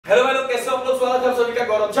Hello भाई लोग, कैसे हो आप लोग? स्वागत है आप सभी का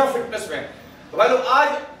गौरव झा फिटनेस में। तो भाई लोग आज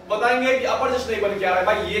बताएंगे कि अपर चेस्ट नहीं बन के आ रहा है।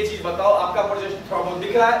 भाई ये चीज बताओ, आपका अपर चेस्ट थोड़ा बहुत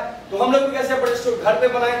दिख रहा है तो हम लोग कैसे अपर चेस्ट को घर पे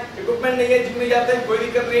बनाएं? इक्विपमेंट नहीं है, जिम नहीं जाते हैं, कोई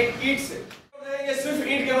दिक्कत नहीं है। ईंट से सिर्फ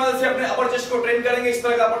ईंट के मदद से अपने अपर चेस्ट को ट्रेन करेंगे। इस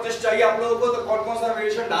तरह का अपर चेस्ट चाहिए आप लोगों को तो कौन कौन सा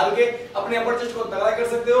वेरिएशन डाल के अपने अपर चेस्ट को तगड़ा कर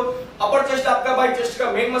सकते हो। अपर चेस्ट आपका भाई चेस्ट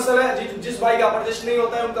का मेन मसल है। जिस भाई का अपर चेस्ट नहीं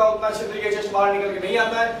होता है उनका उतना अच्छे तरीके चेस्ट बाहर निकल के नहीं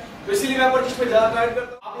आता है, तो इसीलिए मैं अपर चेस्ट पे ज्यादा ट्राई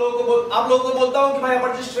करता हूं। आप लोगों को बोलता हूं कि भाई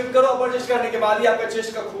अपर चेस्ट ट्रेन करो। अपर चेस्ट करने के बाद ही आपका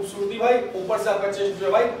चेस्ट का खूबसूरती भाई ऊपर से आपका चेस्ट जो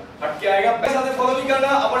है भाई हट के आएगा। मेरे साथ फॉलो भी करना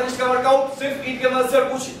अपर चेस्ट का वर्कआउट सिर्फ ईंट के मदद से।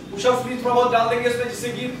 कुछ पुशअप्स भी थोड़ा बहुत डाल देंगे इसमें, जिससे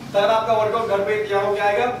कि तगड़ा आपका वर्कआउट घर पे तैयार हो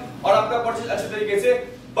आएगा और आपका अपर चेस्ट अच्छे तरीके से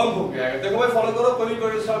बंद हो गया है। देखो भाई फॉलो करो, कोई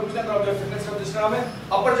भी सवाल पूछना तो अपने फिटनेस का इंस्टाग्राम है,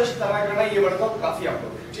 अपर चेस्ट तगड़ा करना, ये वर्कआउट काफी आप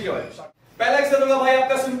लोग। ठीक है भाई, पहला एक्सरसाइज होगा भाई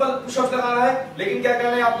आपका सिंपल पुशअप्स लगाना है, लेकिन क्या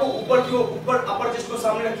करना है आपको ऊपर अपर चेस्ट को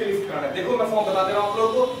सामने रख के लिफ्ट करना है। देखो मैं फॉर्म बता दे रहा हूं आप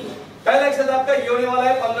लोगों को। पहला एक्सरसाइज आपका ये होने वाला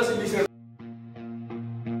है 15 से 20 मिनट।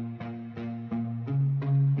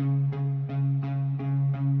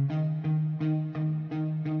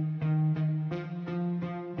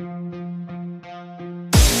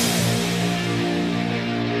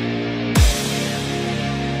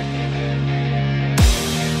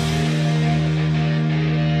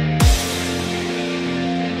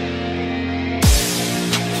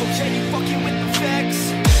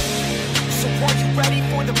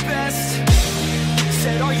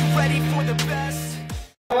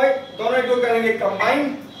 दोनों एक करेंगे कंबाइन।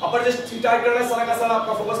 अपर चेस्ट टाइट करना है, सारा का सारा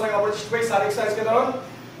आपका फोकस रहेगा अपर चेस्ट पे सारे एक्सरसाइज के दौरान।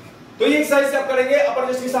 तो ये एक्सरसाइज आप करेंगे, अपर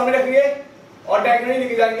चेस्ट के सामने रखेंगे और डायगोनली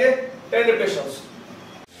लेके जाएंगे 10 repetitions.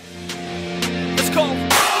 Let's go.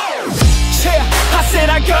 Yeah, I said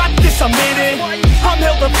I got this, I'm in it. I'm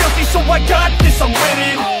hella filthy, so I got this, I'm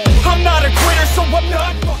winning. I'm not a quitter, so I'm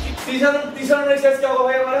not fucking. तीसरा number exercise क्या होगा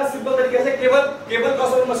भाई हमारा? Simple तरीके से cable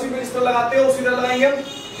crossover machine पे इस तरह लगाते हो, उसी तरह लगाएंगे हम।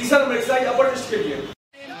 तीसरा नंबर एक्सरसाइज अपर चेस्ट के लिए।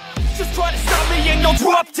 Just try to stop me and you'll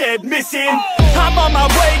drop dead missing. I'm on my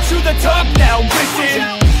way to the top now, listen.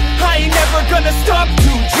 I ain't never gonna stop,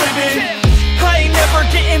 too driven. I ain't never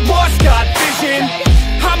getting lost, got vision.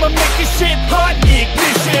 I'ma make this shit hot,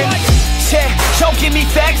 ignition. Yeah, don't give me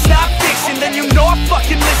facts, not fiction. Then you know I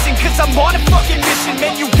fucking listen, cause I'm on a fucking mission.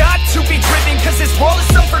 Man, you got to be driven, cause this world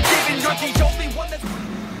is unforgiving. You're the only one that's...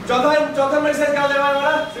 चौथा number exercise क्या होगा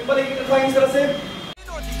हमारा? Simple एक इस तरह से।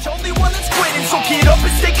 The only one that's quitting, so get up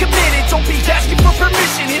and stay committed. Don't be asking for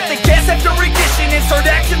permission. Hit the gas after ignition and start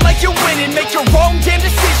acting like you're winning. Make your own damn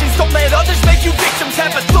decisions. Don't let others make you victims.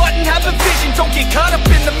 Have a thought and have a vision. Don't get caught up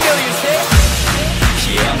in the millions.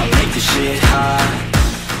 Yeah, I'ma make this shit hot.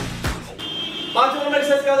 पांचवा number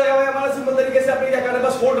exercise क्या होगा हमारा? Simple तरीके से अपने क्या करना है,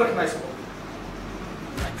 बस होल्ड रखना है इसको।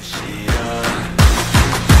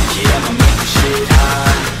 Yeah, I'ma make this shit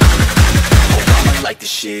hot. Oh, I'ma light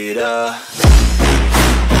this shit up.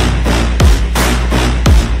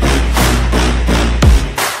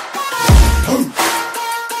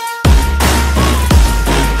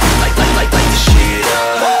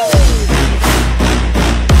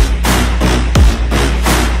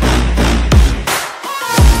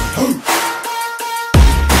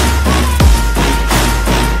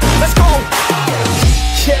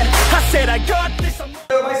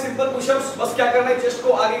 बस क्या करना है, चेस्ट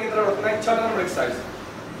को आगे की तरफ रखना है। छठा number exercise.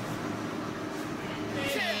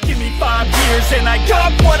 Give me 5 years and I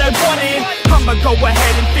got what I wanted. I'ma go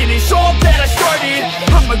ahead and finish all that I started.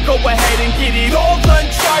 I'ma go ahead and get it all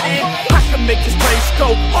uncharted. I can make this place go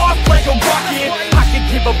off like a rocket. I can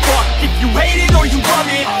give a fuck if you hate it or you love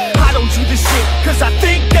it. I don't do this shit cause I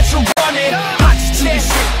think that you're running. I just do this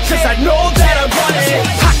shit cause I know that I want it.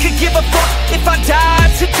 I could give a fuck if I die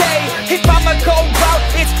today. If I'ma go out,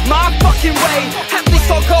 it's my fucking way. At least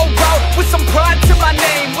I'll go out with some pride to my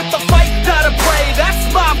name. With the fight, not a play, that's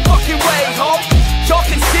my fucking way, home. Y'all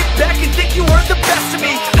can sit back and think you heard the best of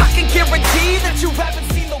me. I can guarantee that you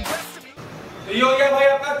haven't seen the rest of me. तो ये हो गया भाई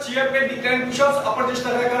आपका chair पे decline pushups. अपर chest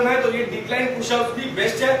तगड़ा करना है तो ये डिक्लाइन पुशअप्स भी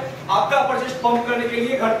बेस्ट है आपका अपर चेस्ट पंप करने के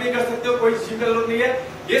लिए। घर पे कर सकते हो, कोई जिम की जरूरत नहीं है।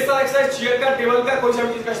 ये सारा एक्सरसाइज चेयर का, टेबल का, कोई सा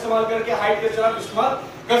भी चीज का इस्तेमाल करके हाइट के साथ इस्तेमाल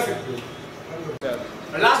कर सकते हो।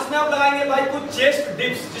 लास्ट में आप लगाएंगे भाई कुछ चेस्ट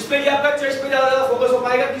डिप्स, जिसमें कि आपका चेस्ट पे ज्यादा फोकस हो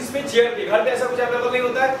पाएगा। किसमें? चेयर पे। घर पे ऐसा कुछ अवेलेबल नहीं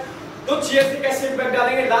होता है, तो चेयर से कैसे इम्पैक्ट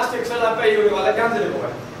डालेंगे। लास्ट एक्सरसाइज आपका ये होने वाला है, ध्यान से देखो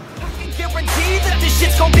भाई। Guarantee that this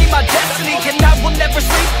shit's gonna be my destiny. And I will never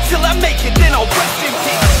sleep till I make it, then I'll rest in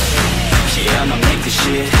peace. Yeah, I'ma make this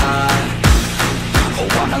shit hot. Oh,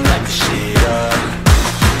 I'ma light this shit up.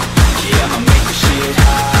 Yeah, I'ma make this shit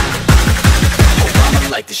hot. Oh, I'ma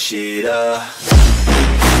light this shit up.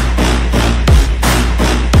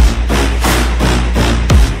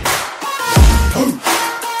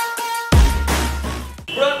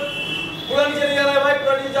 पूरा नीचे नहीं जाना है भाई,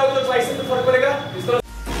 पूरा नीचे जाओगे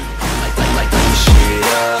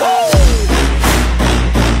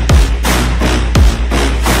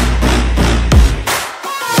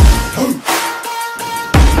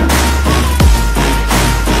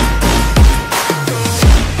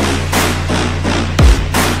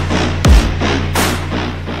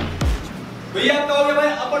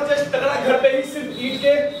है अपर चेस्ट तगड़ा घर पे ही सिर्फ ईट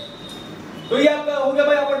के। तो ये आपका हो गया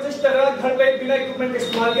भाई अपर चेस्ट तगड़ा घर पे बिना इक्विपमेंट के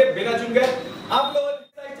इस्तेमाल के, बिना जिम के। आप लोग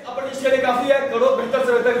अपर चेस्ट के लिए काफी है, करो बेहतर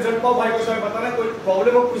से बेहतर रिजल्ट पाओ। भाई को समय बताना, कोई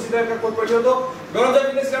प्रॉब्लम हो किसी तरह का कोई क्वेश्चन हो तो गौरव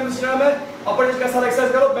सर इंस्टाग्राम है, अपर चेस्ट का सारा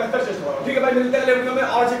एक्सरसाइज करो, बेहतर चेस्ट बनाओ। ठीक है भाई, मिलते हैं अगले वीडियो में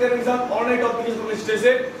और चेक करने के साथ और नए टॉपिक के।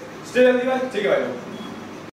 स्टे हेल्दी भाई, ठीक है भाई।